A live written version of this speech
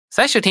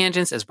SciShow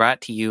Tangents is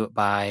brought to you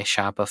by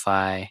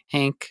Shopify.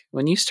 Hank,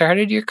 when you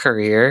started your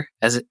career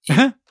as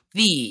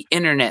the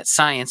internet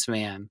science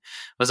man,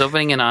 was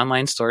opening an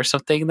online store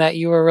something that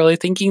you were really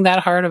thinking that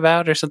hard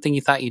about, or something you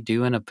thought you'd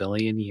do in a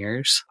billion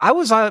years? I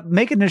was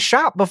making a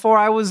shop before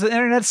I was the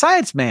internet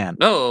science man.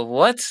 Oh,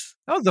 what?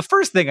 That was the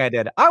first thing I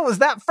did. I was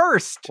that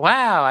first.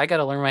 Wow, I got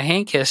to learn my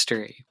Hank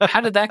history.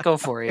 How did that go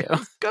for you?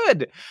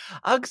 Good.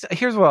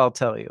 Here's what I'll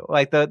tell you.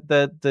 Like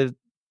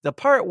the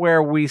part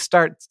where we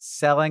start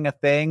selling a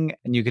thing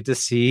and you get to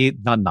see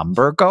the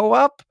number go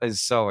up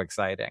is so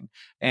exciting.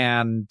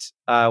 And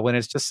when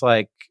it's just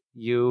like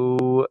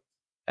you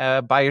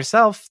by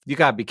yourself, you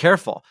got to be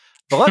careful.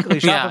 But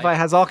luckily, Shopify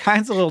has all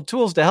kinds of little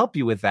tools to help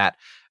you with that,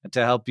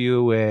 to help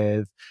you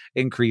with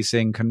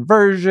increasing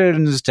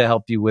conversions, to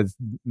help you with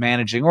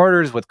managing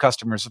orders, with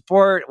customer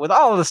support, with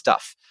all of the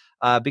stuff.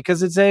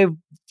 Because it's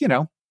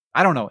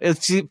I don't know. It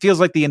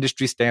feels like the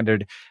industry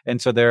standard. And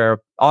so there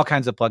are all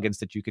kinds of plugins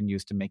that you can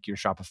use to make your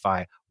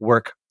Shopify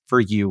work for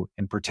you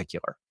in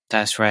particular.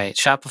 That's right.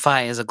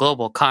 Shopify is a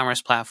global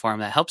commerce platform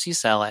that helps you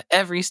sell at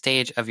every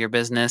stage of your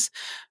business,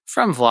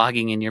 from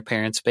vlogging in your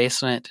parents'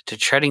 basement to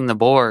treading the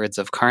boards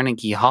of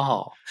Carnegie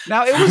Hall.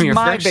 Now, it was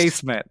my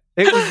basement.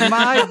 It was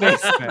my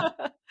basement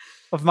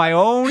of my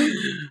own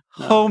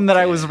home that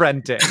I was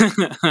renting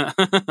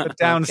the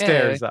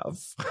downstairs of.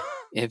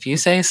 If you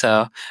say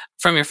so.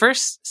 From your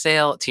first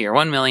sale to your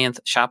 1 millionth,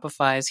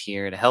 Shopify is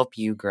here to help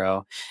you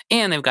grow.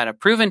 And they've got a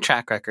proven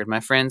track record, my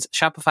friends.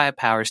 Shopify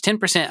powers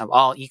 10% of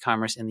all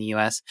e-commerce in the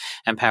U.S.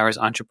 and powers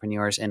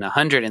entrepreneurs in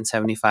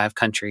 175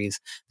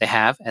 countries. They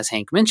have, as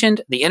Hank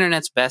mentioned, the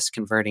internet's best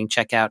converting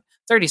checkout,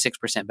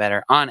 36%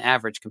 better on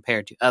average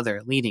compared to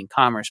other leading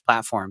commerce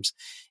platforms.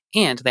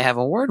 And they have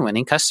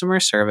award-winning customer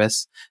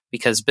service,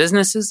 because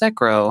businesses that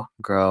grow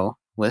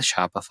with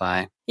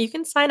Shopify. You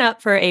can sign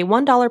up for a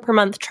 $1 per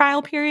month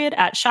trial period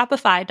at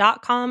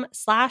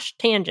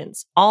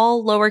shopify.com/tangents,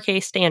 all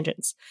lowercase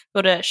tangents.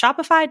 Go to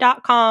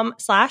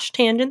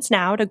shopify.com/tangents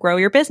now to grow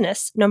your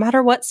business, no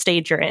matter what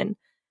stage you're in.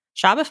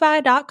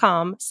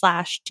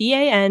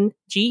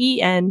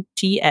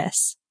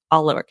 Shopify.com/TANGENTS,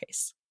 all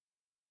lowercase.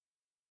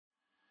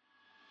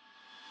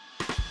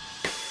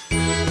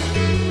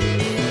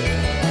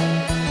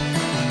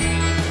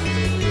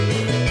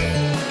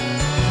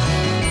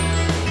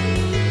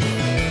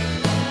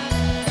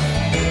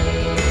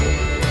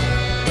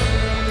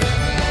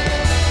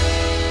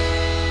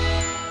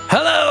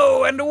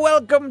 Hello and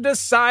welcome to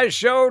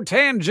SciShow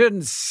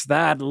Tangents,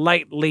 that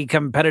lightly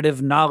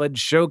competitive knowledge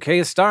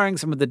showcase starring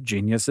some of the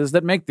geniuses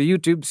that make the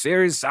YouTube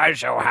series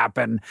SciShow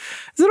happen.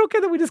 Is it okay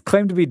that we just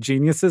claim to be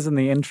geniuses in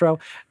the intro?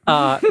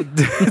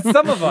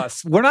 Some of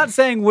us. We're not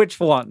saying which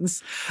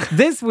ones.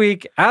 This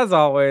week, as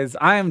always,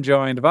 I am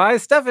joined by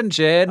Stefan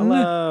Chin.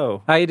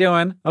 Hello. How you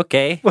doing?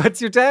 Okay. What's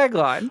your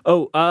tagline?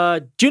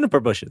 Juniper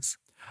bushes.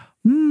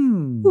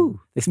 Ooh,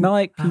 they smell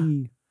like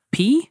pee.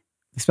 Pee?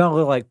 They smell a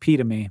little like pee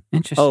to me.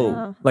 Interesting.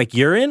 Oh. Like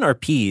urine or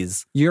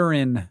peas?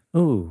 Urine.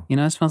 Ooh. You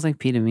know, it smells like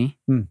pee to me.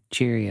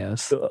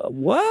 Cheerios.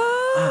 What?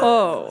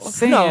 Oh.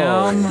 Sam,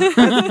 No.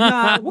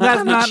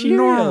 that's not Cheerios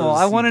normal.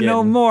 I you want to know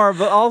getting? more,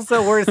 but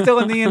also we're still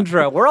in the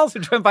intro. We're also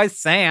joined by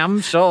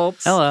Sam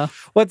Schultz. Hello.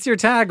 What's your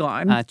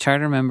tagline?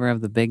 Charter member of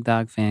the Big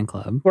Dog Fan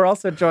Club. We're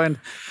also joined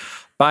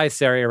by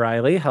Sari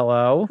Riley.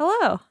 Hello.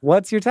 Hello.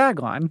 What's your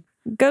tagline?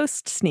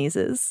 Ghost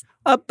sneezes.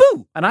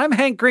 Boo! And I'm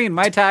Hank Green.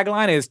 My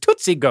tagline is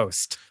Tootsie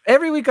Ghost.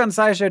 Every week on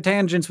SciShow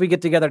Tangents, we get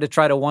together to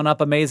try to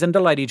one-up, amaze, and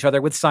delight each other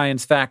with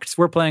science facts.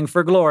 We're playing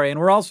for glory, and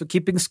we're also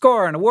keeping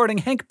score and awarding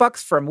Hank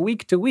Bucks from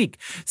week to week.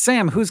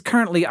 Sam, who's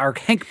currently our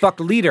Hank Buck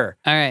leader?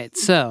 All right,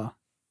 so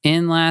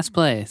in last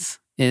place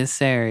is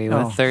Sari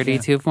with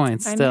 32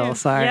 points. Still,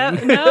 sorry.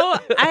 Yep. No,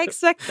 I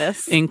expect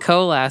this. In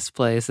co-last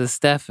place is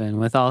Stefan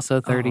with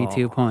also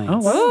 32 points. Oh,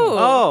 wow. Ooh.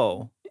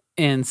 Oh.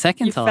 In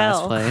second You to last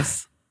fell.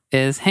 place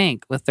is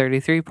Hank with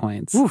 33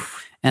 points.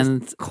 Oof.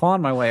 And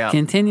Clawing my way up.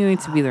 continuing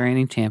to be the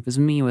reigning champ is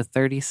me with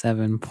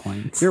 37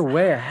 points. You're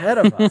way ahead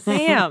of us.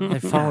 Sam.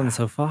 I've fallen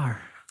so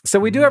far. So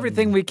we do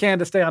everything we can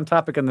to stay on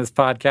topic in this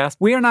podcast.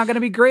 We are not going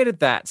to be great at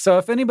that. So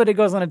if anybody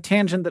goes on a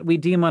tangent that we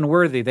deem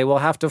unworthy, they will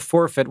have to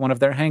forfeit one of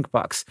their Hank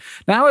Bucks.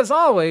 Now, as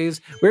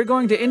always, we're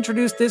going to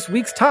introduce this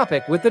week's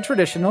topic with the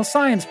traditional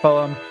science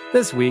poem,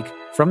 this week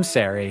from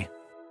Sari.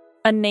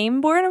 A name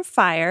born of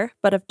fire,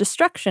 but of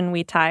destruction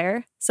we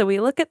tire, so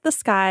we look at the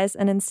skies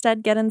and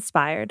instead get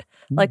inspired,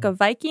 like a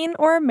Viking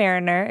or a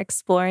mariner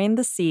exploring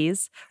the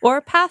seas, or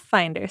a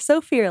pathfinder so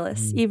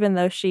fearless, even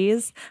though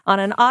she's on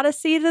an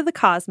odyssey to the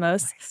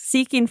cosmos,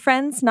 seeking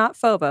friends not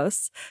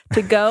phobos,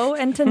 to go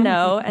and to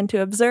know and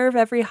to observe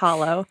every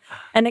hollow,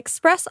 and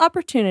express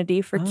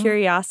opportunity for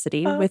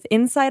curiosity with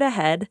insight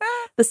ahead.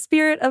 The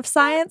spirit of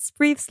science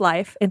breathes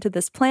life into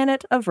this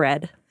planet of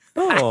red.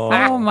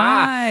 Oh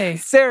my.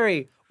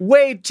 Sari,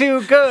 way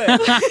too good.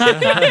 Did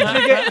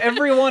you get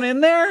everyone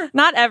in there?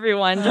 Not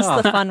everyone,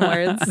 just the fun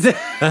words.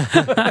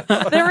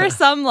 There were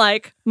some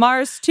like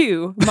Mars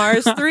 2,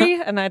 Mars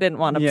 3, and I didn't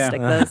want to Yeah.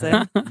 stick those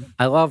in.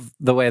 I love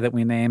the way that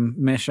we name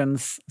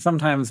missions.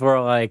 Sometimes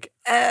we're like,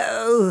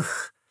 oh,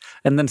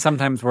 And then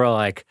sometimes we're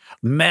like,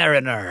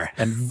 Mariner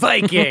and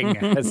Viking.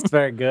 It's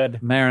very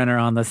good. Mariner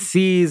on the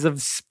seas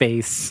of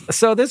space.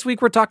 So this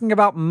week we're talking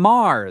about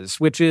Mars,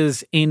 which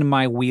is in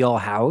my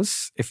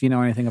wheelhouse. If you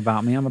know anything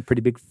about me, I'm a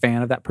pretty big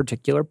fan of that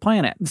particular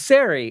planet.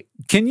 Sari,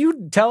 can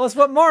you tell us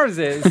what Mars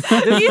is?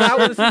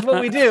 This is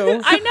what we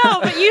do. I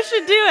know, but you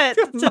should do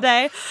it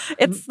today.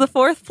 It's the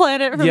fourth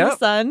planet from the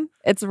sun.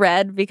 It's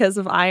red because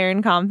of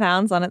iron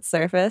compounds on its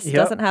surface. It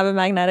doesn't have a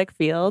magnetic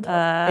field.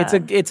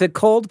 It's a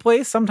cold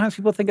place. Sometimes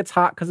people think it's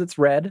hot because it's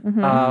red,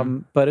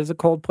 but it's a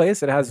cold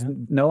place. It has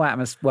no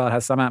atmosphere. Well, it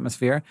has some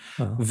atmosphere,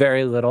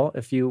 very little.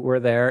 If you were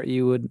there,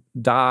 you would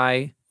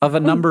die of a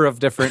number of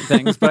different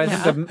things. But I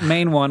think the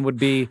main one would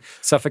be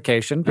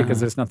suffocation because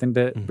there's nothing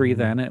to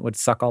breathe in. It would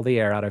suck all the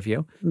air out of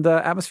you.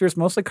 The atmosphere is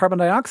mostly carbon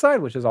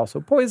dioxide, which is also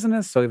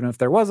poisonous. So even if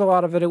there was a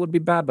lot of it, it would be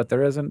bad, but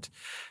there isn't.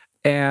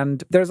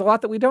 And there's a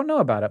lot that we don't know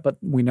about it, but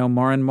we know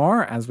more and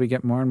more as we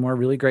get more and more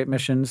really great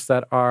missions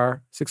that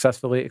are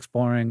successfully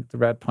exploring the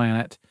red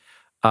planet,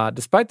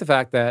 despite the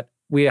fact that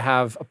we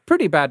have a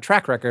pretty bad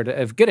track record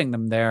of getting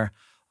them there.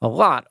 A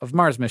lot of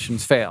Mars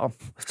missions fail,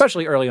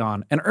 especially early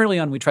on. And early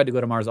on, we tried to go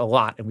to Mars a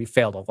lot, and we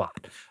failed a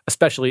lot,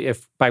 especially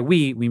if by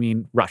we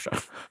mean Russia.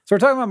 So we're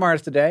talking about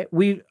Mars today.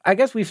 I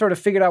guess we sort of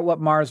figured out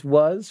what Mars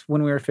was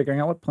when we were figuring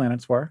out what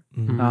planets were,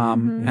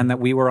 and that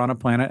we were on a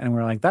planet, and we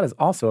were like, that is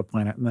also a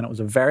planet. And then it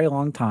was a very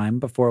long time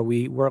before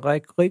we were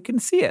like, we can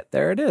see it.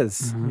 There it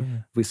is.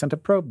 We sent a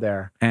probe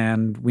there,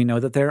 and we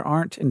know that there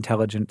aren't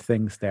intelligent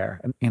things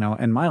there. And,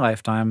 in my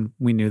lifetime,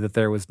 we knew that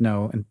there was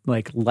no,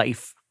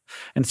 life,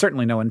 and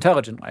certainly no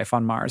intelligent life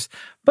on Mars.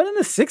 But in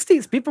the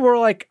 60s, people were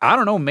like, I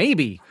don't know,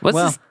 maybe.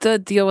 What's the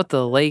deal with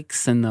the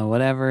lakes and the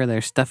whatever?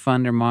 There's stuff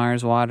under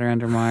Mars, water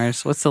under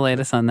Mars. What's the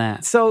latest on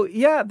that? So,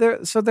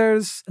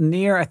 there's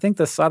near, I think,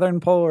 the southern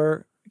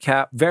polar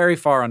cap, very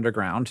far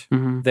underground,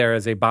 there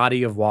is a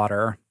body of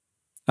water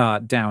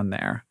down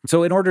there.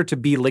 So in order to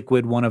be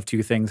liquid, one of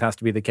two things has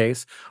to be the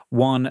case.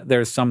 One,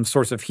 there's some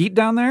source of heat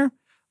down there,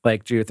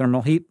 like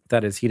geothermal heat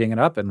that is heating it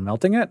up and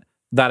melting it.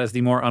 That is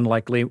the more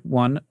unlikely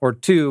one. Or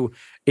two,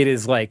 it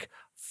is like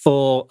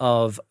full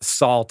of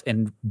salt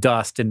and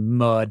dust and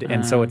mud.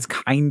 And so it's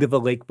kind of a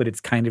lake, but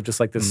it's kind of just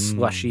like this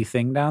slushy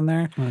thing down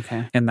there.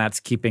 Okay. And that's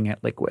keeping it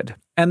liquid.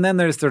 And then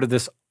there's sort of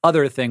this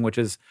other thing, which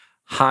is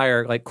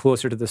higher, like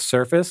closer to the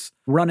surface,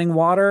 running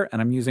water.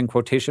 And I'm using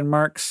quotation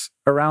marks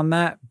around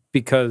that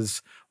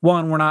because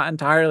one, we're not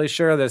entirely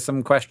sure. There's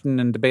some question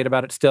and debate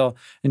about it still.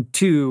 And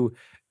two,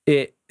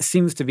 it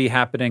seems to be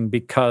happening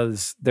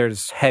because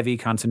there's heavy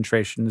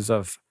concentrations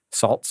of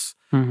salts,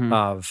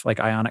 of like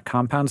ionic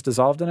compounds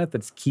dissolved in it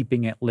that's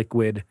keeping it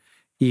liquid,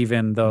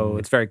 even though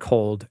it's very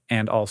cold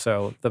and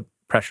also the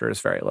pressure is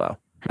very low.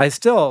 I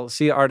still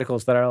see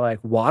articles that are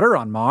like, water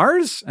on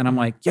Mars? And I'm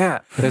like, yeah,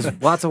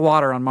 there's lots of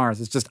water on Mars.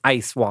 It's just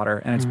ice water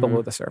and it's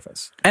below the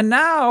surface. And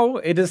now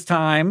it is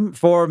time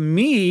for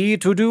me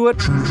to do a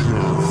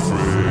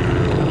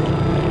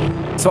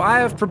So I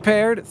have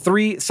prepared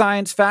 3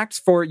 science facts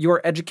for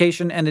your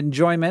education and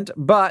enjoyment,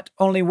 but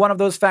only one of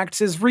those facts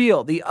is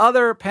real. The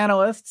other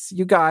panelists,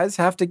 you guys,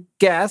 have to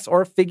guess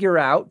or figure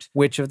out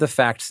which of the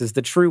facts is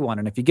the true one.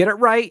 And if you get it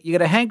right, you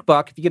get a Hank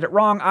Buck. If you get it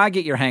wrong, I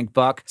get your Hank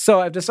Buck. So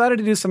I've decided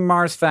to do some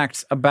Mars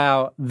facts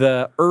about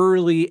the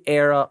early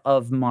era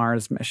of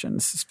Mars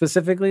missions,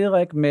 specifically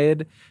like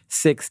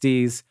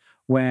mid-60s.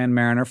 When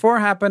Mariner 4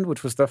 happened,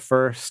 which was the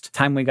first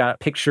time we got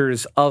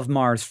pictures of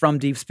Mars from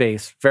deep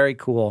space. Very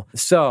cool.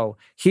 So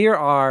here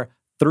are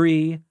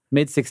 3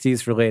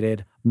 mid-60s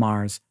related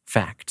Mars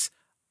facts.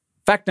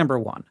 Fact number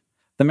 1.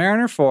 The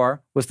Mariner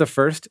 4 was the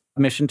first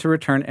mission to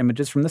return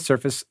images from the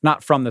surface,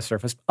 not from the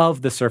surface,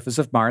 of the surface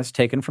of Mars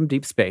taken from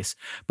deep space.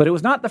 But it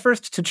was not the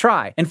first to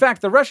try. In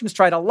fact, the Russians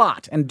tried a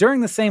lot. And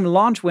during the same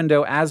launch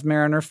window as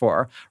Mariner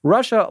 4,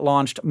 Russia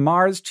launched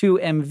Mars 2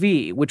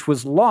 MV, which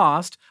was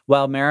lost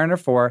while Mariner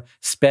 4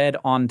 sped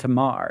onto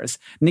Mars.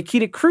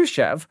 Nikita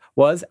Khrushchev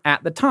was,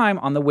 at the time,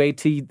 on the way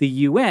to the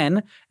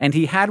UN, and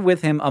he had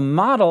with him a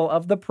model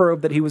of the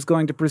probe that he was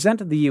going to present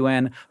to the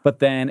UN, but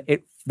then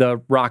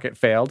the rocket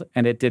failed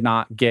and it did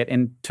not get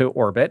into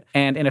orbit.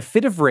 And in a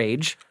fit of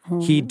rage,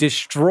 he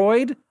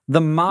destroyed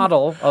the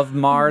model of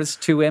Mars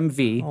 2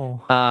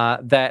 MV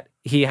that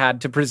he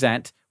had to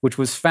present, which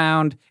was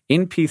found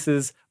in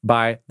pieces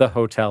by the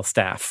hotel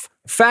staff.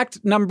 Fact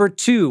number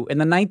 2, in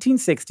the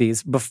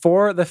 1960s,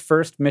 before the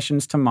first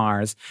missions to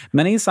Mars,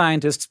 many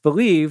scientists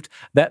believed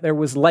that there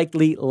was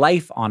likely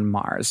life on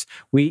Mars.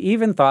 We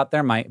even thought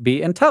there might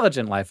be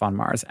intelligent life on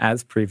Mars,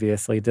 as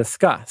previously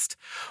discussed.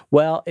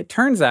 Well, it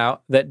turns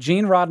out that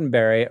Gene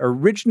Roddenberry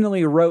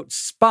originally wrote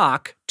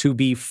Spock to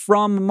be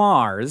from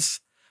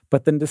Mars,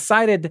 but then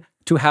decided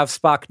to have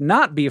Spock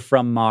not be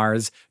from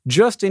Mars,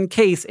 just in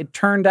case it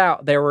turned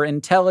out there were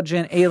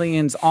intelligent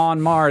aliens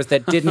on Mars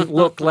that didn't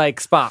look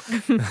like Spock.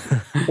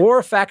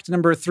 Or fact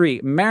number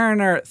 3,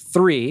 Mariner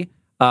 3,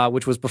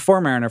 which was before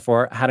Mariner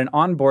 4, had an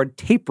onboard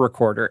tape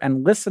recorder,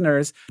 and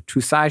listeners to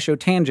SciShow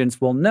Tangents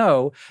will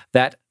know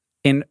that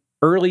in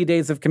early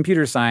days of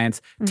computer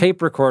science,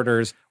 tape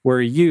recorders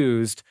were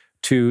used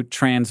to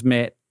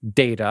transmit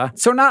data.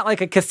 So not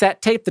like a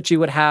cassette tape that you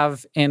would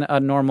have in a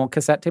normal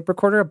cassette tape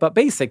recorder, but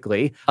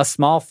basically a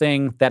small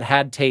thing that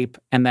had tape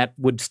and that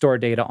would store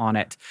data on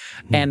it.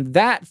 And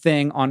that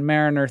thing on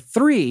Mariner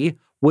 3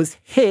 was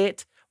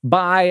hit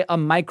by a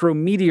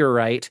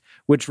micrometeorite,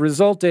 which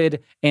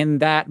resulted in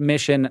that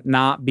mission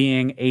not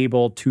being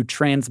able to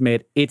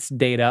transmit its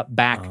data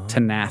back to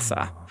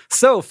NASA.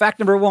 So, fact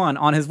number 1,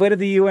 on his way to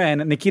the UN,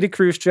 Nikita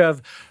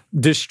Khrushchev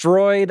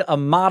destroyed a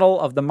model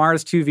of the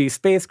Mars 2V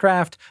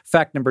spacecraft.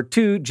 Fact number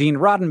 2, Gene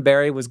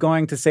Roddenberry was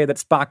going to say that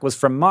Spock was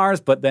from Mars,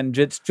 but then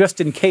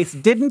just in case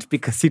didn't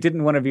because he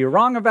didn't want to be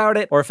wrong about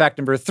it. Or fact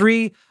number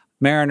 3,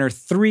 Mariner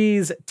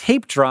 3's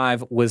tape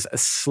drive was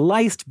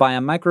sliced by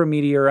a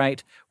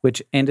micrometeorite,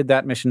 which ended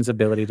that mission's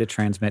ability to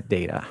transmit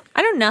data.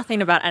 I know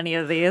nothing about any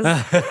of these. I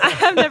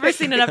have never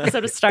seen an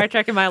episode of Star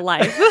Trek in my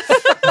life.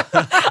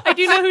 I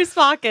do know who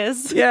Spock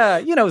is. Yeah,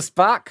 you know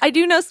Spock. I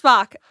do know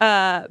Spock,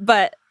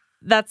 but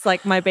that's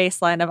like my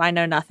baseline of I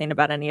know nothing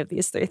about any of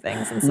these 3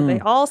 things. And so they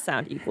all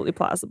sound equally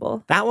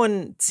plausible. That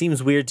one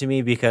seems weird to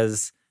me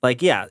because,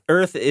 like, yeah,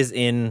 Earth is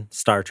in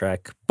Star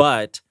Trek,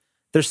 but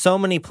there's so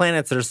many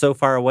planets that are so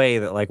far away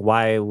that, like,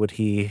 why would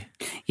he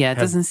Yeah, it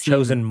doesn't have seem...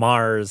 chosen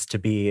Mars to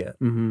be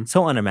Mhm.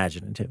 so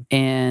unimaginative?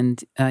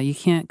 And you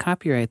can't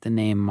copyright the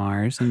name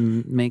Mars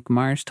and make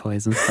Mars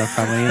toys and stuff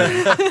probably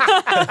either.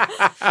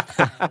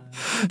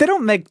 They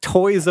don't make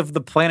toys of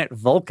the planet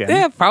Vulcan.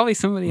 Yeah, probably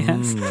somebody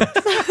has.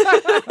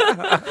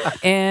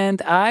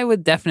 And I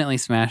would definitely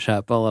smash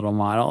up a little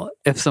model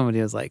if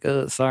somebody was like,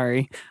 "Oh,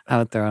 sorry," I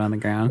would throw it on the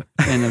ground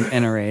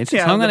in a rage.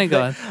 Yeah, so I'm gonna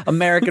go.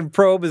 American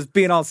probe is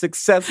being all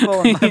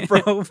successful, and my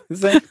probe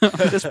isn't.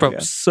 This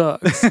probe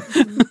sucks.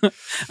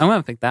 I'm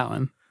gonna pick that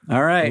one.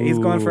 All right, he's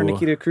going for Ooh.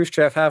 Nikita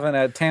Khrushchev having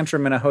a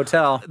tantrum in a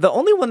hotel. The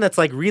only one that's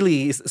like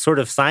really sort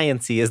of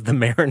sciencey is the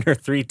Mariner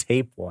 3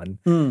 tape one.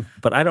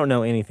 But I don't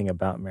know anything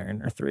about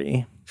Mariner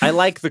 3. I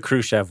like the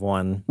Khrushchev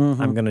one.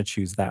 I'm going to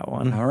choose that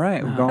one. All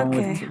right, we're going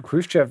Okay.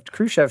 with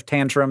Khrushchev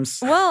tantrums.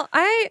 Well,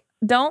 I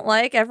don't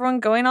like everyone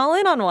going all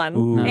in on one.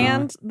 Ooh.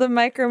 And the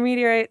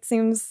micrometeorite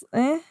seems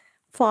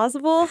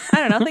plausible. I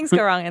don't know. Things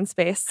go wrong in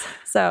space.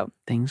 So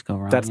Things go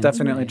wrong. That's in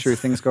definitely space. true.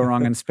 Things go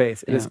wrong in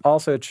space. It is Yeah.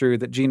 also true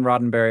that Gene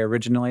Roddenberry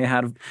originally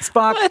had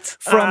Spock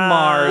from Ah.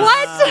 Mars.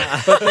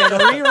 What? But then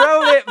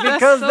rewrote it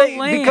because so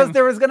lame. because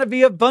there was going to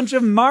be a bunch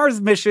of Mars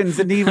missions,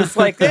 and he was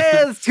like,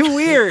 "It's too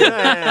weird.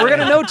 We're going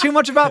to know too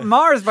much about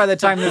Mars by the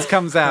time this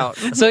comes out."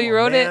 So he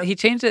wrote man. it. He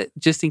changed it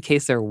just in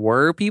case there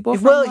were people.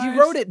 From Well, Mars? he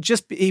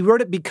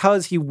wrote it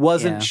because he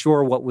wasn't Yeah.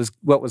 sure what was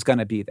going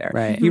to be there.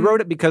 Right. He wrote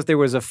it because there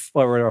was a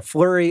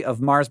flurry of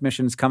Mars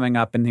missions coming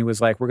up, and he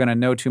was like, "We're going to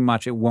know too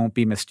much. It won't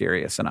be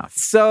mysterious enough."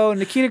 So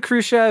Nikita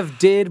Khrushchev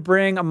did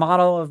bring a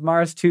model of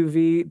Mars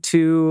 2V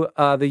to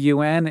the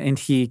UN, and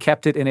he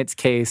kept it in its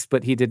case,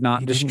 but he did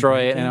not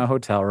destroy it in a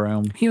hotel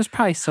room. He was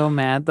probably so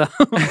mad though.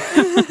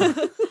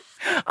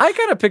 I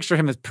kind of picture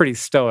him as pretty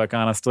stoic,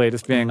 honestly,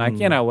 just being like,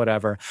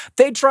 whatever.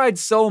 They tried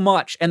so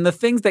much, and the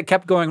things that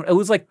kept going, it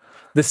was like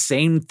the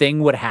same thing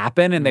would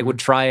happen, and they would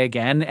try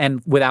again,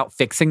 and without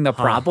fixing the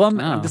problem.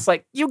 And I'm Oh. just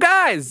like, you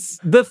guys,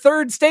 the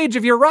 3rd stage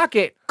of your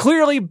rocket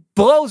clearly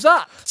blows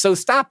up, so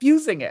stop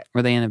using it.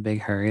 Were they in a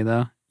big hurry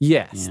though?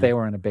 Yes, Yeah. they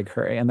were in a big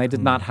hurry, and they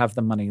did not have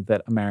the money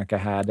that America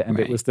had, and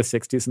it Right. was the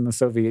 60s in the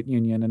Soviet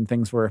Union, and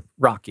things were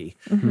rocky.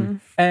 mhm.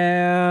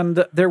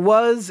 And there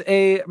was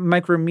a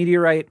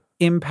micrometeorite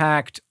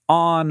impact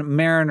on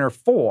Mariner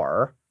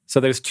 4. So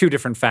there's 2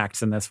 different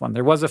facts in this one.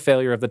 There was a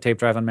failure of the tape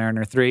drive on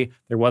Mariner 3.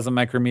 There was a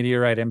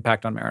micrometeorite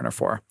impact on Mariner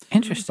 4.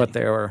 Interesting. But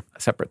they were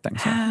separate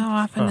things. How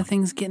often are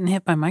things getting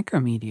hit by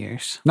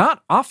micrometeors?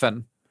 Not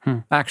often, Hmm.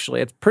 actually.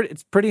 It's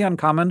pretty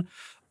uncommon.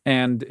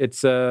 And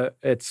it's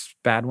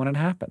bad when it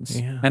happens.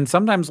 Yeah. And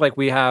sometimes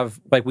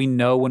we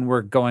know when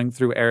we're going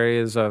through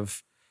areas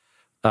of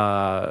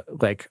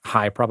like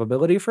high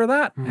probability for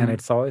that. And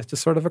it's always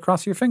just sort of a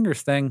cross your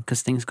fingers thing.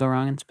 Because things go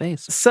wrong in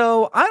space.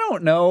 So I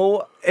don't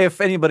know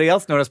if anybody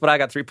else noticed, but I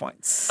got 3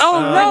 points. Oh,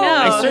 no.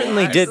 I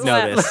certainly did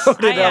notice.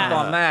 Loaded Yeah. up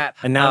on that.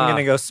 And now I'm going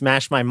to go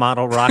smash my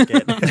model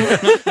rocket.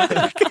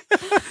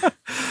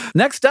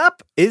 Next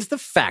up is the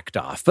fact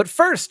off. But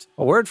first,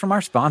 a word from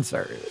our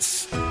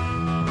sponsors.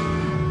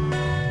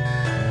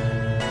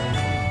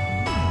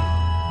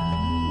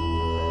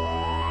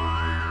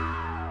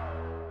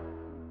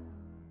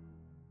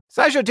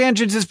 SciShow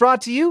Tangents is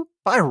brought to you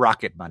by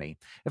Rocket Money.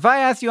 If I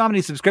asked you how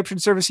many subscription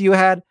services you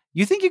had,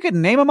 you think you could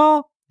name them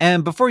all?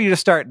 And before you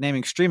just start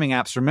naming streaming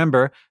apps,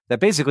 remember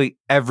that basically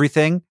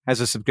everything has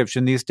a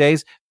subscription these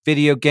days.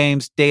 Video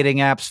games, dating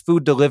apps,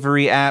 food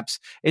delivery apps.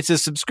 It's a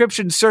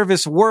subscription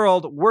service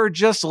world. We're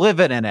just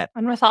living in it.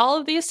 And with all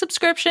of these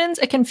subscriptions,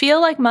 it can feel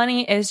like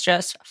money is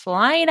just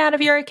flying out of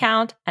your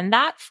account, and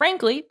that,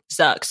 frankly,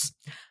 sucks.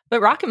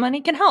 But Rocket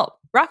Money can help.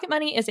 Rocket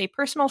Money is a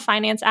personal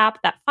finance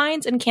app that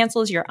finds and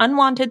cancels your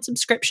unwanted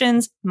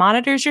subscriptions,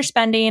 monitors your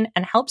spending,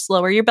 and helps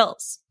lower your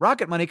bills.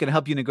 Rocket Money can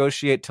help you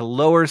negotiate to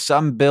lower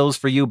some bills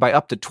for you by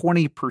up to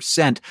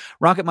 20%.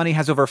 Rocket Money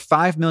has over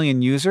 5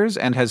 million users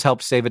and has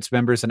helped save its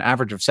members an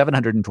average of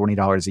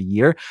 $720 a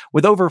year,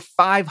 with over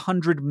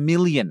 500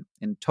 million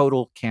in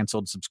total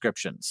canceled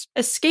subscriptions.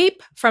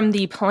 Escape from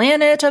the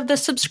planet of the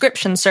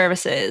subscription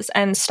services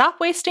and stop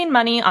wasting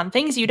money on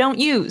things you don't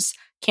use.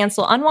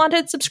 Cancel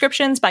unwanted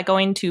subscriptions by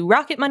going to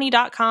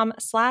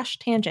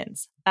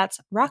rocketmoney.com/tangents. That's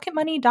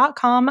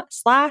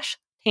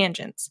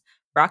rocketmoney.com/tangents.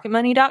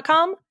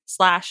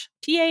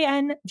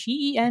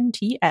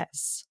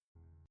 rocketmoney.com/TANGENTS.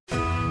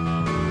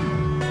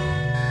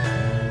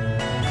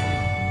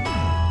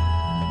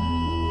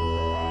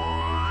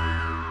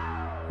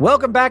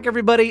 Welcome back,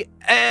 everybody.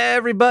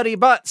 Everybody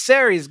but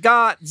Sari's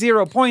got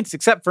 0 points,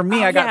 except for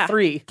me. I got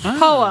 3.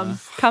 Poem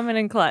coming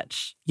in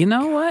clutch. You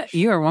know what?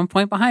 You are 1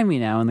 point behind me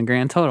now in the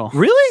grand total.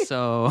 Really?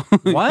 So,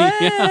 Wow.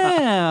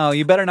 yeah.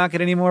 You better not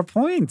get any more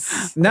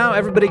points. Now,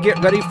 everybody get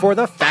ready for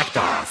the fact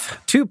off.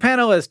 2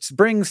 panelists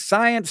bring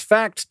science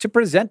facts to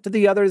present to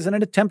the others in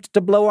an attempt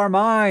to blow our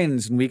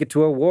minds, and we get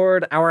to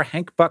award our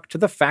Hank Buck to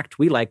the fact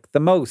we like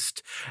the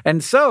most.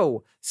 And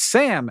so,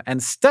 Sam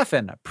and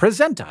Stefan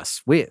present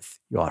us with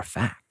your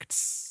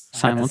facts.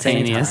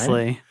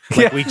 Simultaneously.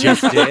 Like we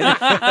just did.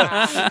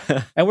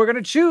 And we're going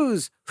to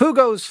choose who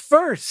goes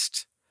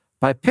first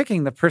by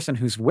picking the person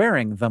who's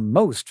wearing the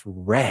most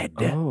red.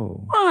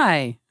 Oh.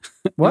 Why?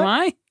 What? Am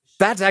I?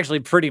 That's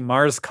actually pretty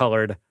Mars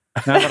colored.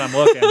 Now that I'm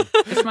looking.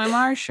 It's my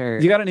Mars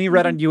shirt. You got any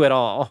red on you at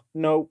all?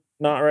 Nope,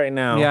 not right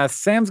now. Yeah,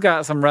 Sam's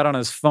got some red on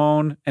his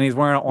phone, and he's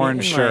wearing an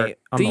orange shirt.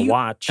 On Do the you-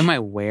 watch. Am I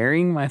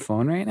wearing my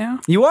phone right now?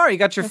 You are. You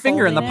got your You're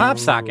finger in the holding pop it?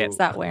 socket. What's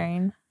that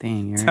wearing?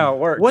 Dang, you're That's how it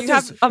works. What You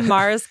does- have a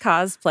Mars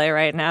cosplay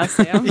right now,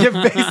 Sam. You're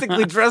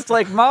basically dressed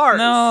like Mars.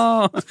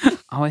 No.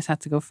 Always have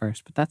to go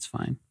first, but that's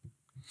fine.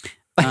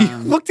 You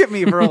looked at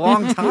me for a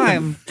long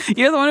time.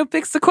 You're the one who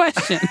picks the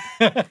question.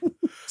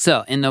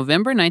 So, in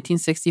November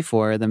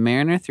 1964, the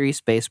Mariner 3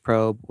 space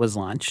probe was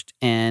launched,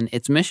 and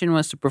its mission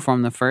was to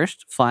perform the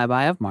first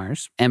flyby of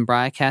Mars and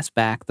broadcast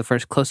back the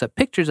first close-up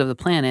pictures of the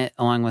planet,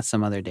 along with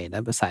some other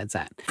data besides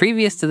that.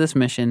 Previous to this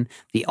mission,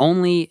 the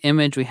only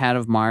image we had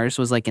of Mars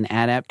was like an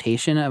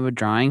adaptation of a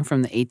drawing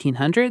from the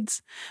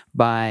 1800s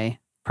by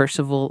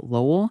Percival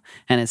Lowell,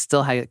 and it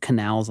still had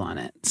canals on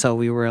it. So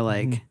we were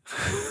like,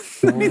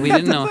 we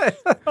didn't know. I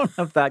don't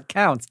know if that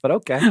counts, but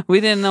okay.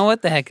 We didn't know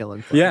what the heck it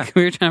looked like. Yeah.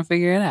 We were trying to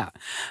figure it out.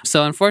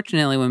 So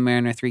unfortunately, when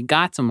Mariner 3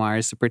 got to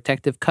Mars, the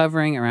protective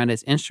covering around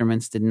its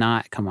instruments did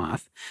not come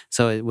off.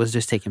 So it was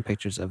just taking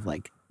pictures of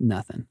like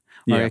nothing.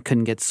 Or Yeah. it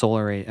couldn't get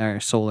solar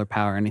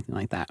power or anything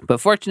like that. But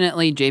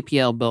fortunately,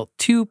 JPL built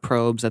 2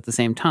 probes at the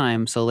same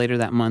time. So later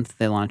that month,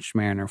 they launched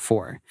Mariner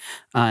 4.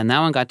 And that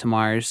one got to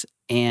Mars,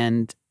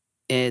 and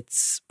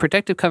its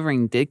protective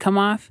covering did come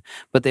off,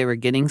 but they were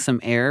getting some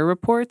error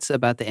reports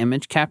about the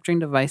image capturing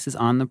devices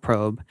on the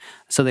probe.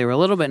 So they were a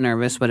little bit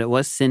nervous, but it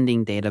was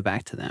sending data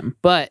back to them.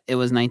 But it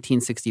was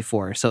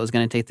 1964, so it was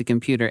going to take the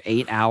computer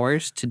 8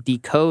 hours to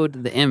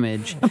decode the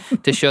image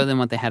to show them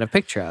what they had a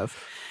picture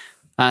of.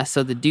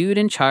 So the dude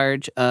in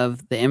charge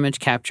of the image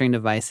capturing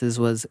devices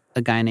was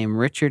a guy named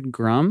Richard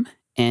Grum,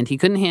 and he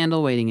couldn't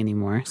handle waiting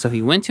anymore. So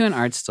he went to an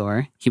art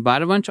store, he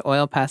bought a bunch of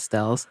oil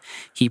pastels,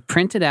 he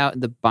printed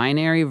out the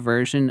binary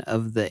version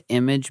of the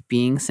image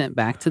being sent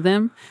back to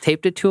them,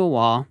 taped it to a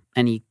wall,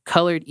 and he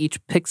colored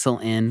each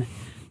pixel in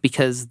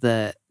because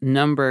the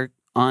number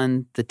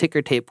on the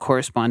ticker tape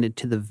corresponded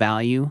to the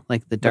value,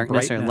 like the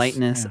darkness or brightness,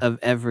 lightness yeah. of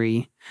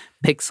every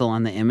pixel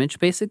on the image,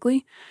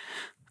 basically.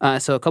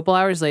 So a couple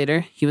hours later,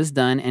 he was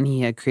done, and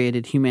he had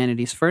created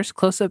humanity's first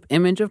close-up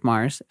image of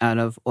Mars out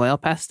of oil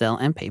pastel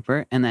and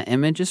paper, and that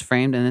image is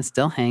framed and it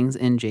still hangs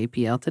in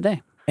JPL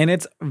today. And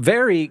it's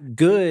very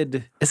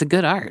good. It's a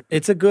good art.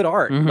 It's a good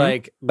art. Mhm.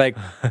 Like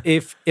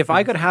if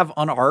I could have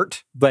an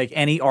art, like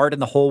any art in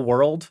the whole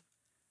world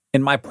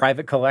in my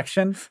private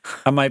collection,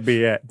 I might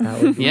be it.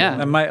 That would be Yeah.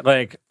 I might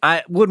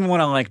I wouldn't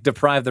want to like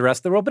deprive the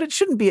rest of the world, but it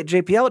shouldn't be at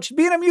JPL. It should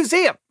be in a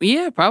museum.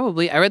 Yeah,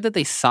 probably. I read that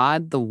they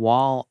sawed the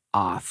wall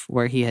off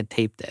where he had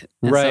taped it.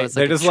 And Right. So it's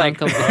They're like a just like,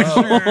 chunk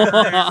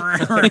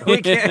of We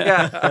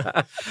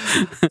can't-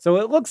 So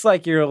it looks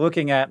like you're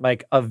looking at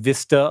like a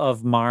vista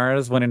of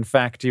Mars when in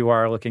fact you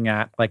are looking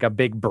at like a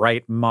big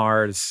bright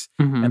Mars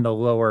Mhm. and the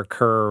lower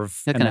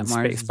curve Looking and at then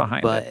Mars space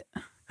behind but it.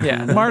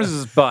 Yeah,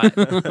 Mars's butt.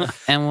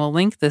 And we'll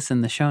link this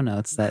in the show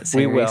notes that We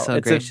Sari will. so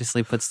It's a-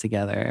 graciously puts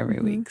together every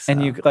week. So.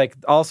 And you like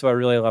also I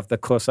really love the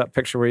close-up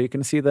picture where you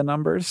can see the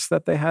numbers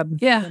that they had.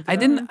 Yeah,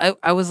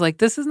 I was like,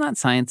 this is not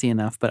sciencey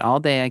enough, but all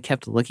day I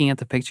kept looking at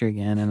the picture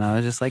again, and I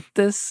was just like,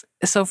 this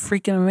is so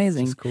freaking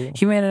amazing. cool.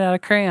 He made it out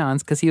of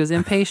crayons because he was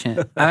impatient.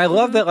 And I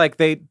love that like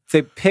they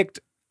picked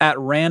at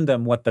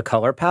random what the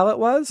color palette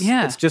was.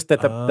 Yeah. It's just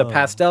that the Oh.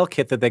 pastel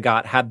kit that they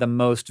got had the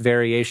most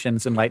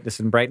variations in lightness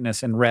and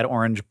brightness in red,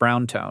 orange,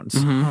 brown tones.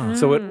 Mhm.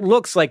 So it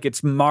looks like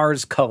it's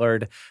Mars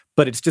colored,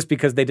 but it's just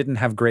because they didn't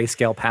have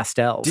grayscale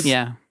pastels.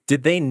 Yeah.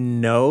 Did they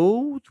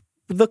know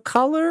the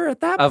color at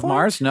that Of point?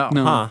 Mars? No.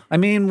 Huh. I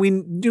mean, we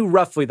knew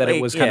roughly that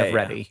it was kind of Yeah.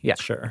 ready. Yeah,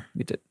 Sure.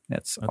 we did.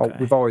 Okay.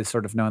 We've always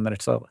sort of known that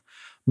it's a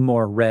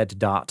more red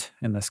dot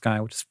in the sky,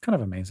 which is kind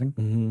of amazing.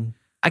 Mm-hmm.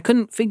 I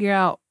couldn't figure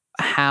out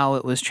how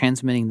it was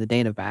transmitting the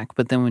data back,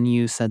 but then when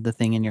you said the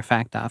thing in your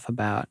fact off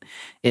about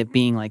it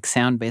being like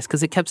sound based,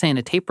 because it kept saying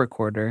a tape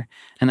recorder,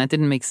 and that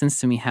didn't make sense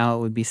to me how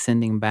it would be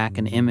sending back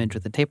an image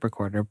with a tape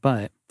recorder,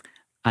 but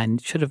I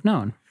should have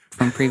known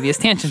from previous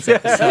tangents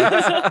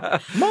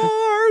episodes.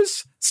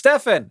 Mars!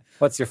 Stefan,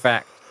 what's your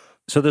fact?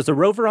 So there's a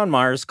rover on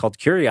Mars called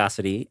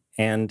Curiosity,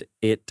 and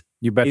it.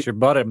 You bet your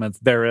bottom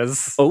there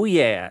is. Oh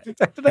yeah.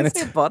 Did I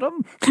say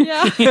bottom?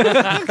 Yeah.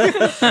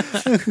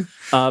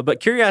 But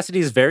Curiosity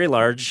is very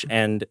large,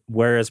 and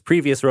whereas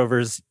previous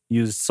rovers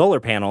used solar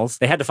panels,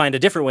 they had to find a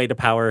different way to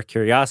power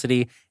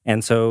Curiosity,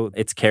 and so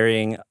it's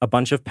carrying a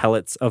bunch of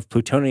pellets of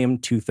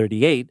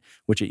plutonium-238,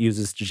 which it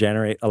uses to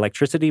generate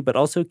electricity, but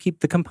also keep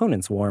the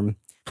components warm.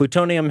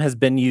 Plutonium has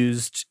been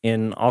used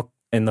in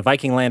the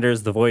Viking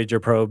landers, the Voyager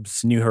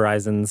probes, New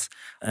Horizons,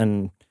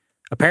 and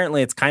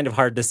apparently it's kind of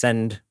hard to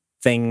send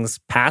things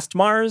past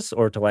Mars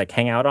or to like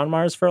hang out on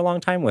Mars for a long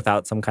time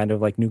without some kind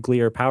of like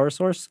nuclear power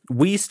source.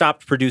 We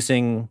stopped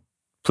producing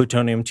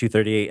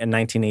plutonium-238 in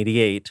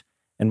 1988,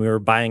 and we were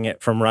buying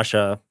it from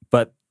Russia,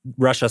 but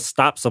Russia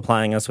stopped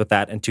supplying us with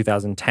that in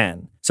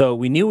 2010. So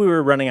we knew we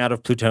were running out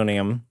of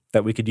plutonium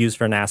that we could use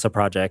for NASA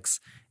projects,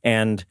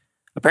 and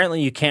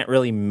apparently you can't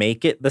really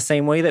make it the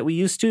same way that we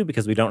used to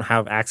because we don't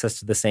have access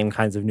to the same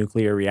kinds of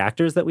nuclear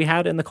reactors that we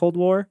had in the Cold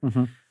War.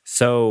 Mm-hmm.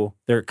 So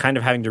they're kind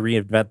of having to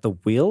reinvent the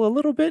wheel a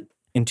little bit.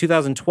 In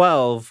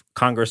 2012,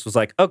 Congress was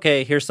like,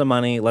 okay, here's some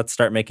money. Let's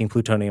start making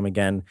plutonium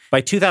again. By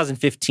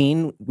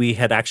 2015, we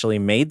had actually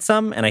made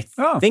some. And I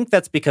think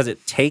that's because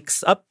it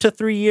takes up to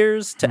 3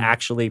 years to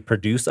actually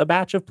produce a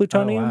batch of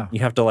plutonium. Oh, wow. You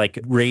have to like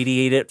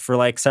radiate it for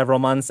like several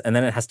months, and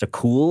then it has to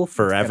cool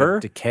forever.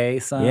 Decay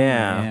some.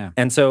 Yeah.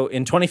 And so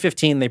in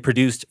 2015, they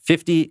produced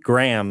 50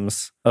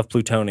 grams of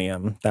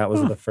plutonium. That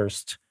was the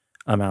first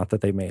amount that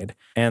they made.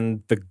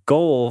 And the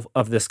goal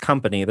of this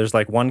company, there's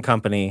like one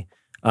company,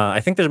 I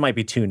think there might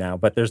be two now,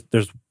 but there's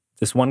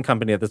this one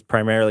company that's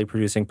primarily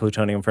producing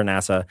plutonium for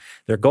NASA.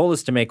 Their goal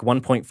is to make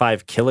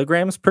 1.5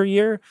 kilograms per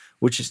year,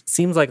 which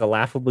seems like a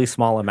laughably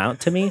small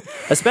amount to me,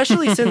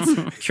 especially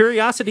since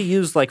Curiosity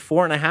used like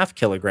 4.5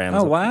 kilograms.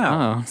 Oh,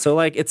 wow. So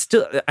like it's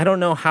still, I don't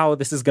know how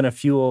this is going to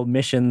fuel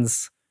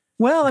missions.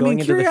 Well, I going mean,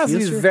 into the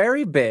Curiosity is future?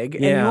 very big,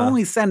 and you Yeah.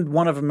 only send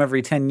one of them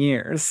every 10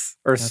 years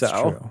or That's so.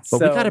 true.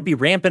 But we got to be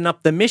ramping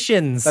up the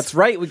missions. That's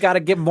right. We got to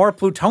get more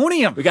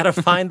plutonium. We got to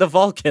find the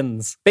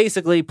Vulcans.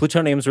 Basically,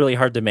 plutonium is really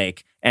hard to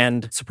make,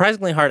 and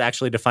surprisingly hard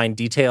actually to find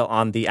detail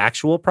on the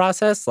actual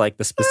process, like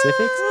the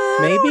specifics.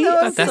 Maybe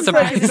No, That's it's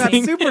not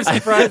surprising. super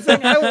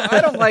surprising.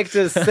 I don't like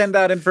to send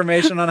out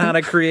information on how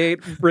to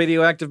create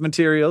radioactive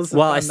materials.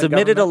 Well, I from the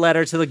submitted a government.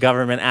 letter to the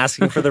government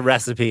asking for the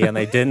recipe, and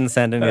they didn't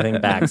send anything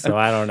back, so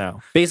I don't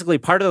know. Basically,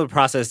 part of the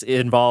process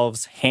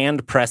involves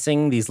hand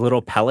pressing these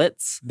little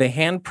pellets. They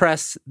hand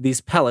press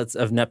these pellets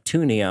of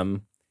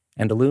neptunium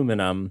and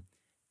aluminum,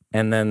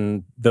 and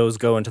then those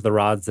go into the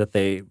rods that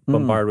they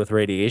bombard with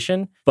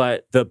radiation.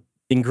 But the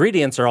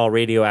ingredients are all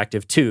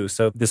radioactive too.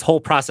 So this whole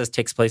process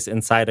takes place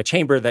inside a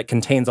chamber that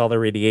contains all the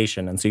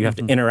radiation. And so you have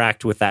to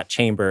interact with that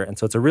chamber. And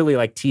so it's a really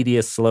like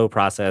tedious, slow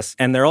process.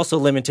 And they're also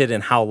limited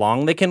in how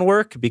long they can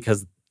work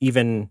because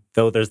even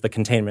though there's the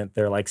containment,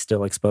 they're like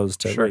still exposed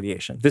to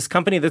radiation. This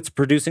company that's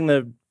producing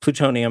the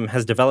plutonium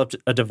has developed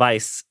a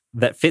device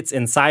that fits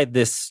inside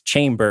this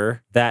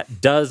chamber that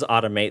does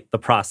automate the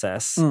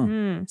process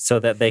so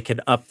that they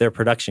can up their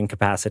production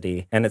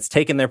capacity. And it's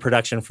taken their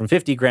production from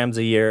 50 grams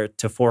a year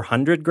to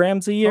 400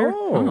 grams a year.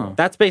 Oh.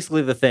 That's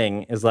basically the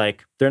thing is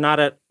like, they're not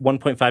at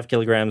 1.5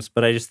 kilograms,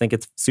 but I just think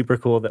it's super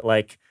cool that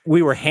like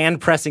we were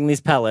hand pressing these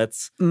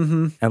pellets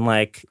and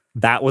like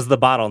that was the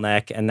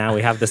bottleneck. And now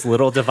we have this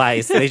little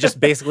device. They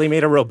just basically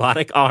made a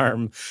robotic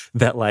arm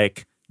that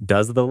like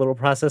does the little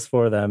process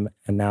for them,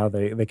 and now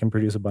they can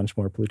produce a bunch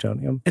more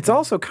plutonium. It's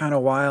also kind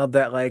of wild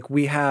that like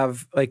we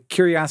have like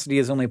Curiosity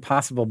is only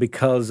possible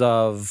because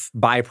of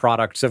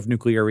byproducts of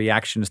nuclear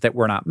reactions that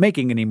we're not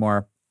making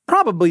anymore.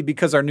 Probably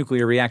because our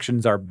nuclear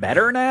reactions are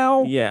better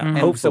now. Yeah, And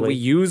hopefully. so we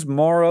use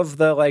more of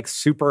the like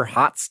super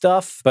hot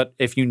stuff. But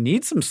if you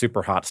need some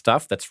super hot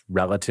stuff that's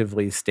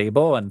relatively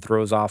stable and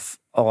throws off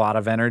a lot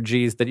of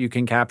energies that you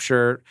can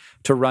capture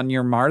to run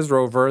your Mars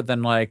rover,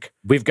 then like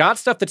we've got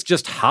stuff that's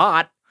just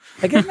hot.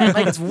 Like, isn't that,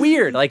 like it's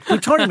weird. Like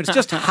plutonium, it's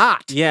just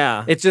hot.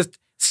 Yeah. It just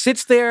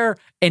sits there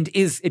and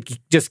it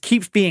just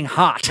keeps being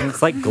hot.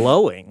 It's like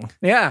glowing.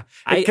 Yeah.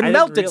 It can I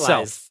melt didn't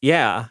realize. itself.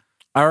 Yeah.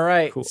 All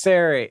right,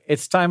 Sari,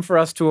 it's time for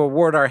us to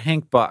award our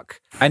Hank Buck.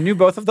 I knew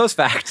both of those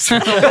facts.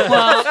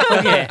 Well,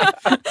 okay.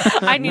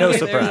 I knew No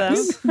neither of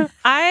surprise. them.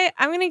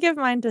 I'm going to give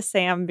mine to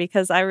Sam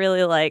because I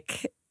really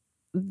like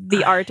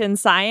the art and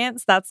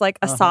science. That's like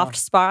a soft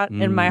spot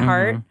in my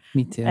heart.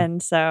 Me too.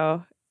 And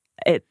so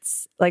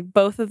it's like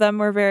both of them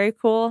were very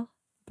cool.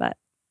 But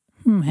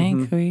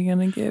Hank, who are you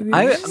going to give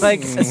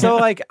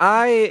yours?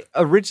 I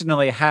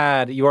originally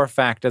had your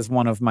fact as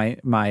one of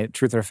my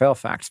truth or fail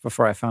facts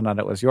before I found out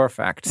it was your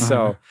fact.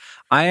 So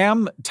I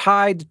am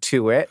tied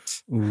to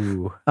it.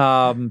 Ooh.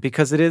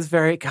 Because it is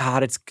very,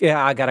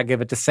 I got to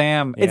give it to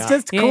Sam. Yeah. It's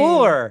just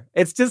cooler.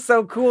 It's just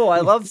so cool. I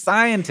love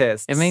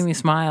scientists. It made me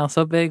smile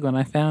so big when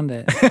I found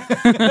it.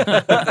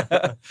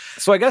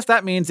 So I guess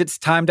that means it's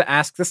time to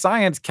ask the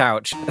science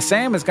couch.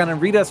 Sam is going to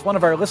read us one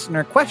of our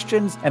listener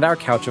questions, and our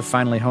couch of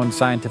finely honed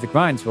scientific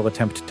minds will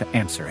attempt to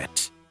answer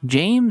it.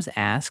 James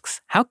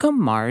asks, how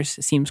come Mars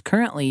seems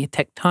currently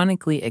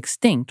tectonically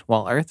extinct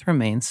while Earth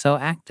remains so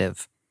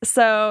active?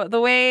 So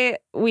the way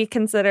we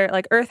consider,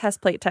 Earth has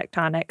plate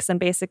tectonics, and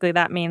basically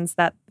that means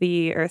that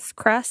the Earth's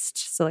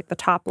crust, so the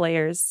top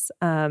layers,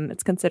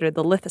 it's considered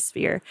the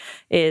lithosphere,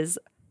 is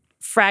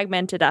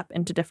fragmented up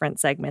into different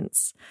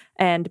segments.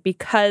 And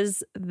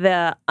because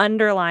the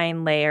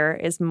underlying layer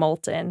is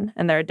molten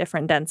and there are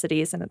different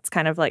densities and it's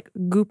kind of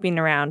gooping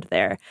around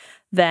there,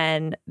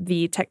 then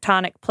the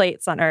tectonic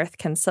plates on Earth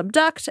can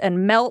subduct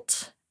and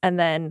melt and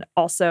then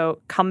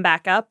also come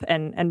back up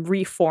and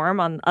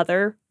reform on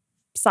other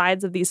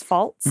sides of these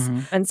faults.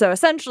 And so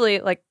essentially,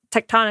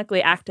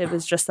 tectonically active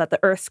is just that the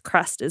Earth's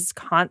crust is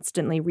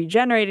constantly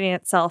regenerating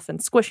itself and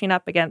squishing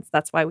up against.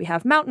 That's why we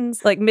have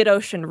mountains.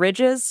 Mid-ocean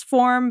ridges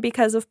form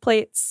because of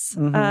plates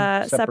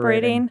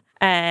separating.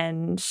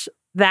 And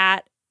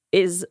that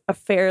is a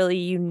fairly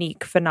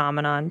unique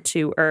phenomenon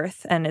to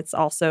Earth. And it's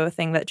also a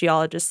thing that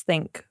geologists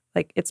think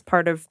it's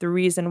part of the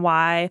reason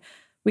why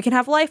we can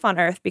have life on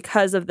Earth,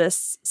 because of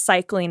this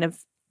cycling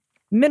of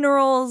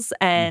minerals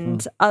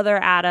and other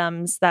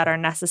atoms that are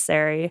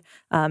necessary.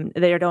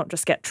 They don't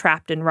just get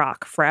trapped in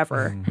rock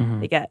forever.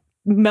 They get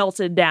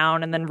melted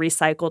down and then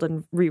recycled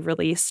and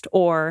re-released,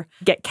 or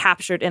get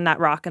captured in that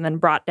rock and then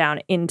brought down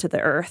into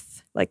the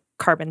Earth.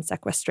 Carbon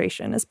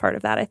sequestration is part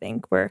of that, I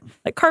think, where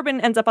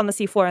carbon ends up on the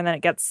seafloor and then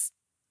it gets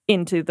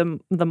into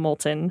the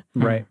molten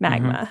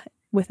magma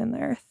within the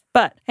Earth.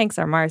 But Hank's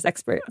our Mars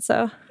expert,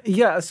 so.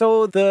 Yeah,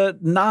 so the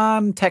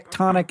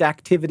non-tectonic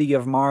activity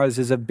of Mars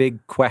is a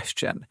big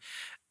question.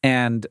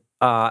 And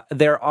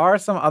there are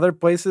some other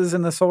places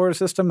in the solar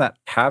system that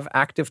have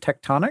active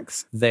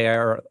tectonics.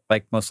 They're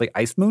mostly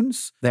ice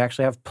moons. They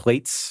actually have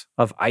plates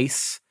of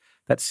ice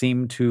that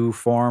seem to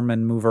form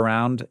and move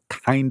around,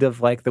 kind of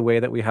like the way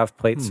that we have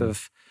plates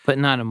of... But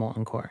not a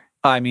molten core.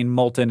 I mean,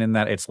 molten in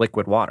that it's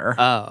liquid water.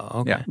 Oh,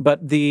 okay. Yeah.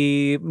 But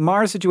the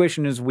Mars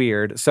situation is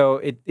weird. So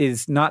it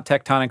is not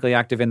tectonically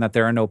active in that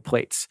there are no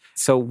plates.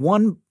 So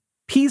one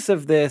piece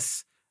of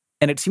this,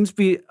 and it seems to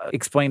be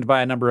explained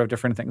by a number of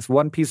different things.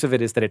 One piece of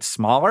it is that it's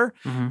smaller.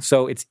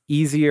 So it's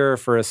easier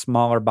for a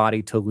smaller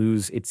body to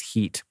lose its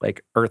heat.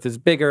 Earth is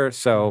bigger,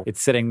 so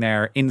it's sitting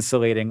there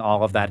insulating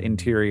all of that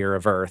interior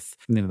of Earth.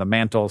 And the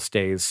mantle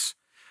stays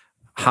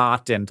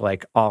hot, and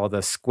all of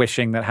the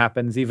squishing that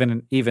happens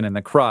even in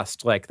the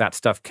crust, that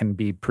stuff can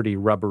be pretty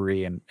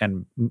rubbery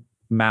and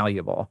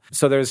malleable.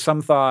 So there's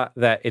some thought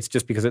that it's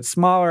just because it's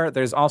smaller.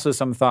 There's also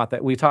some thought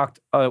that we talked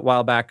a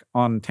while back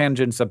on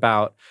Tangents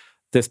about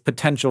this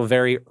potential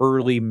very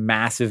early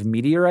massive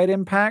meteorite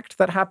impact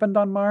that happened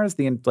on Mars,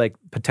 the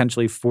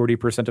potentially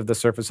 40% of the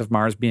surface of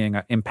Mars being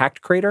an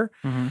impact crater.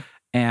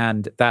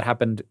 And that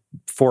happened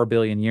 4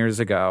 billion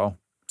years ago.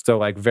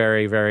 So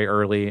very, very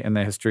early in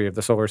the history of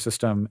the solar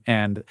system.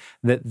 And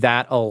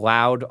that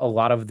allowed a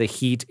lot of the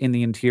heat in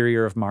the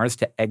interior of Mars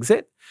to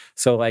exit.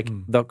 So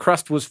the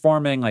crust was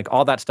forming,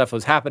 all that stuff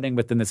was happening,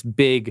 but then this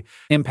big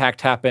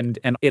impact happened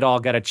and it all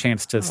got a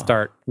chance to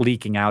start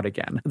leaking out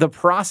again. The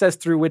process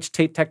through which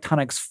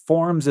tectonics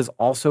forms is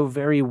also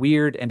very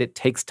weird, and it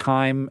takes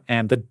time.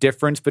 And the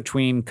difference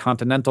between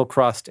continental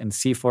crust and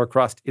seafloor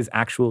crust is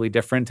actually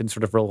different and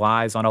sort of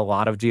relies on a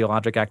lot of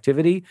geologic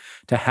activity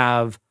to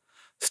have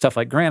stuff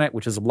like granite,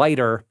 which is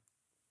lighter,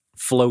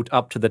 float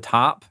up to the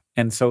top.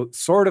 And so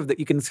sort of that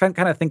you can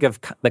kind of think of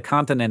the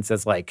continents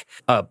as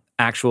a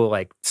actual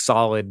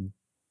solid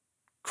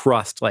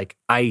crust,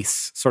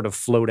 ice sort of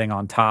floating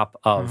on top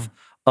of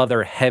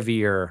other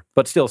heavier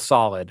but still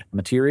solid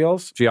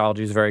materials.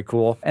 Geology is very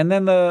cool. And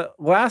then the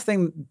last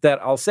thing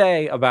that I'll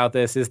say about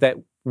this is that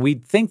we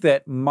think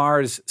that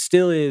Mars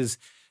still is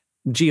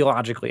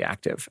geologically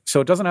active. So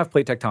it doesn't have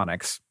plate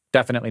tectonics.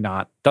 Definitely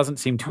not. Doesn't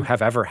seem to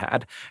have ever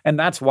had. And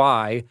that's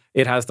why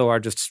it has the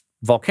largest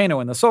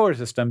volcano in the solar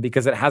system,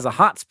 because it has a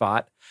hot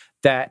spot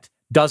that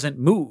doesn't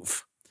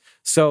move.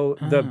 So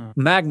the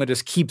magma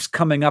just keeps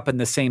coming up in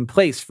the same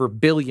place for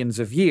billions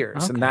of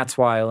years. And that's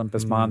why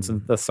Olympus Mons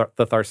and the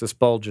Tharsis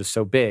Bulge is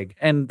so big.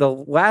 And the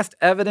last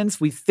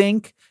evidence we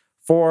think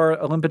for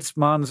Olympus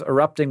Mons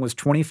erupting was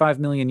 25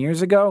 million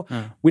years ago,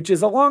 which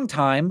is a long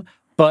time,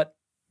 but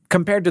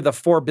compared to the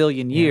 4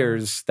 billion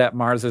years that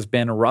Mars has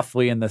been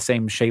roughly in the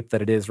same shape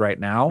that it is right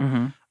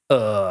now,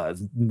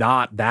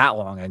 not that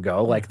long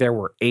ago. There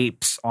were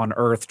apes on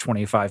Earth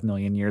 25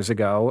 million years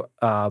ago.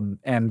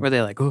 And were they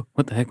oh,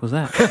 what the heck was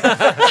that?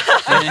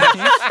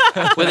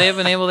 Would they have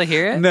been able to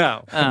hear it?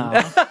 No.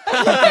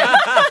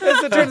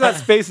 It turns out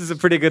space is a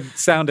pretty good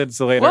sound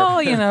insulator.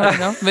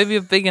 Well, maybe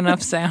a big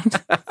enough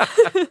sound.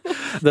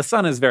 The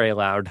sun is very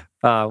loud.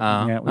 We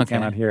okay.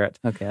 cannot hear it.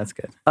 Okay, that's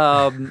good.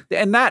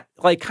 And that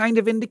kind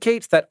of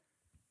indicates that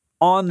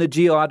on the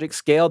geologic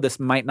scale, this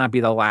might not be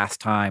the last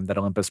time that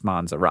Olympus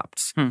Mons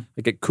erupts.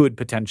 It could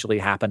potentially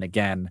happen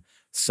again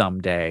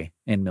someday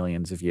in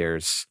millions of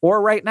years,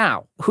 or right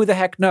now. Who the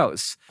heck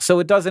knows? So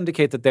it does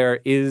indicate that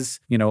there is,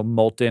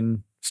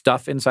 molten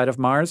stuff inside of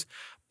Mars.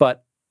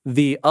 But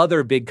the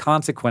other big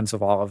consequence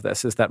of all of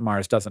this is that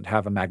Mars doesn't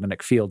have a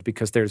magnetic field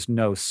because there's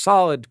no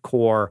solid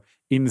core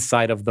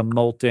inside of the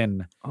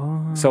molten.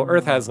 So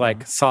Earth has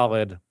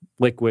solid,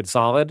 liquid,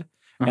 solid,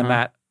 and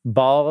that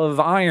ball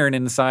of iron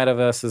inside of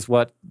us is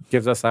what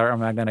gives us our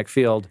magnetic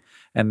field.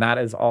 And that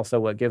is also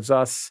what gives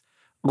us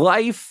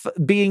life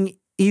being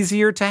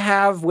easier to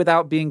have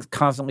without being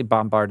constantly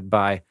bombarded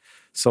by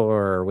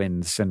solar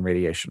winds and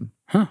radiation.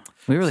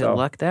 We really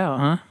lucked out,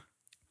 huh?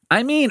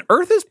 I mean,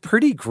 Earth is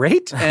pretty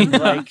great.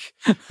 And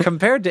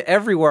compared to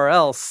everywhere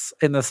else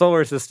in the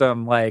solar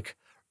system,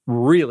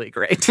 really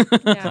great.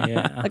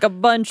 Yeah. A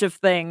bunch of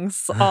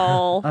things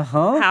all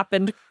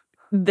happened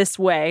this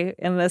way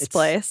in this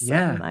place.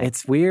 Yeah, and,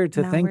 it's weird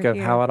to think of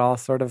how it all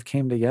sort of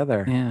came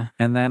together. Yeah.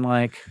 And then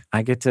I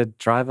get to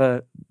drive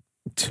a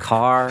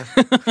car,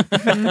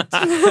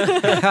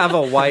 have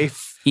a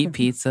wife, eat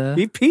pizza.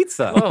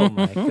 Oh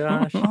my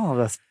gosh. Oh,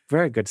 that's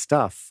very good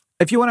stuff.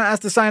 If you want to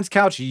ask the Science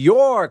Couch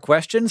your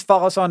questions,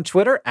 follow us on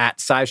Twitter at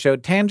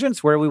SciShow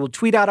Tangents, where we will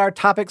tweet out our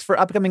topics for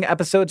upcoming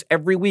episodes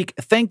every week.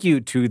 Thank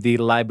you to the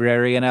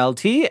Librarian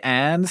LT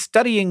and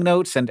Studying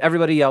Notes and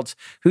everybody else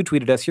who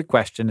tweeted us your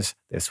questions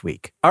this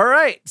week. All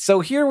right,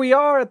 so here we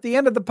are at the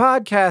end of the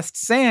podcast.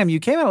 Sam,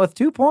 you came out with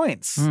 2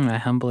 points. I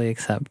humbly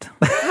accept.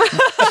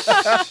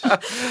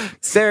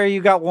 Sarah, you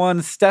got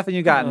 1. Stefan,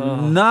 you got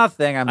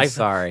nothing. I'm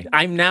sorry.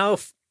 I'm now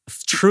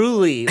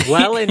truly,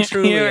 well and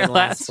truly You're in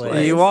last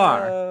place. You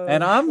are.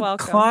 And I'm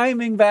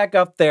climbing back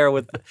up there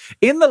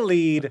in the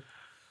lead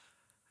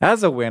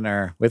as a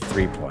winner with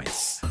 3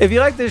 points. If you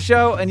like this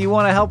show and you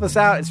want to help us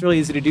out, it's really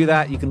easy to do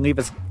that. You can leave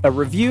us a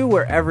review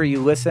wherever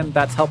you listen.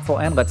 That's helpful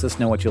and lets us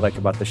know what you like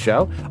about the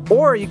show.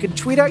 Or you can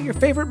tweet out your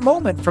favorite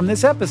moment from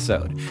this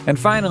episode. And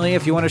finally,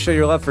 if you want to show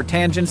your love for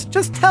tangents,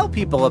 just tell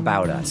people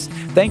about us.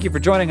 Thank you for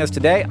joining us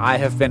today. I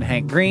have been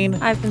Hank Green.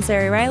 I've been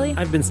Sari Riley.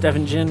 I've been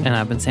Stefan Jin. And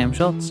I've been Sam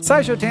Schultz.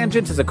 SciShow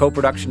Tangents is a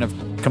co-production of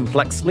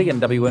Complexly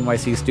and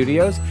WNYC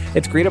Studios.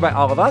 It's created by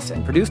all of us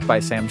and produced by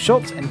Sam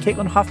Schultz and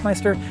Caitlin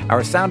Hoffmeister.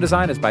 Our sound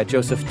design is by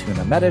Joseph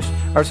Tuna Medish.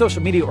 Our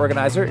social media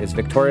organizer is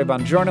Victoria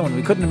Bongiorno, and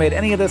we couldn't have made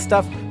any of this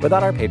stuff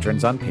without our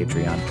patrons on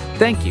Patreon.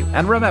 Thank you,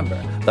 and remember,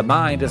 the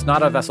mind is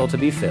not a vessel to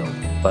be filled,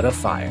 but a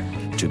fire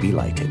to be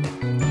lighted.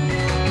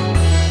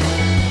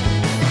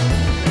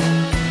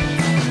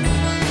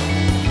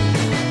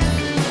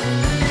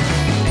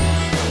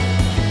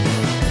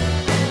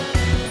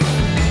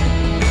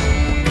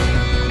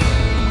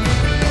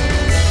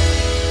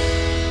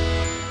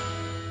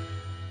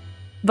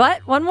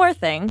 But one more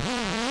thing.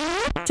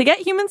 To get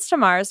humans to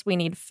Mars, we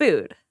need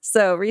food.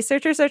 So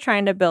researchers are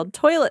trying to build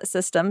toilet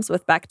systems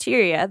with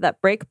bacteria that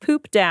break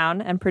poop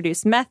down and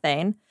produce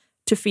methane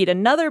to feed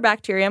another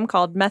bacterium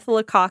called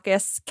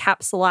Methylococcus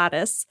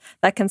capsulatus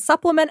that can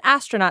supplement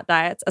astronaut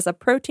diets as a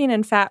protein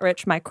and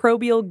fat-rich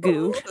microbial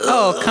goo.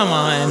 Oh, come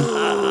on.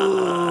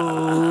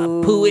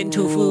 Poo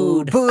into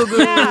food.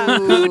 Yeah,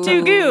 poo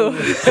to goo.